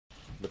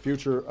The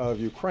future of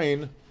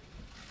Ukraine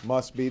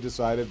must be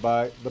decided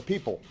by the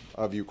people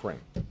of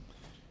Ukraine.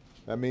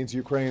 That means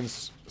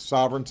Ukraine's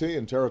sovereignty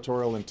and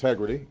territorial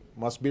integrity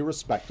must be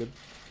respected,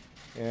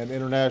 and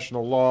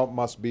international law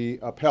must be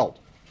upheld.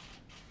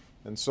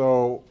 And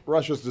so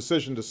Russia's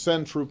decision to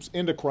send troops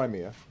into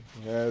Crimea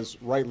has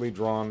rightly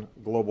drawn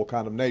global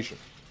condemnation.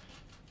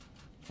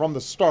 From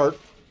the start,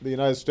 the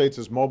United States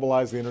has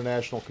mobilized the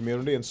international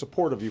community in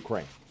support of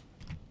Ukraine,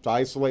 to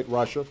isolate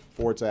Russia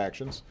for its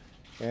actions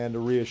and to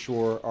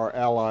reassure our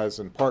allies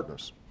and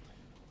partners.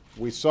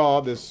 We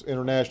saw this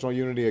international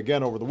unity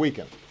again over the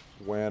weekend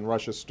when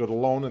Russia stood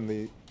alone in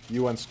the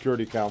UN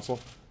Security Council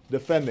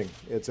defending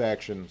its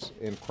actions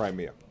in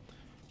Crimea.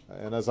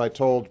 And as I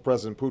told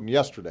President Putin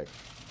yesterday,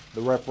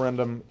 the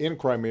referendum in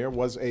Crimea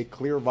was a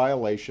clear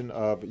violation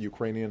of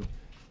Ukrainian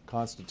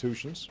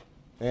constitutions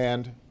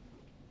and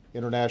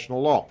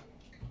international law,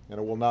 and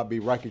it will not be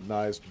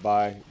recognized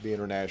by the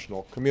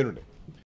international community.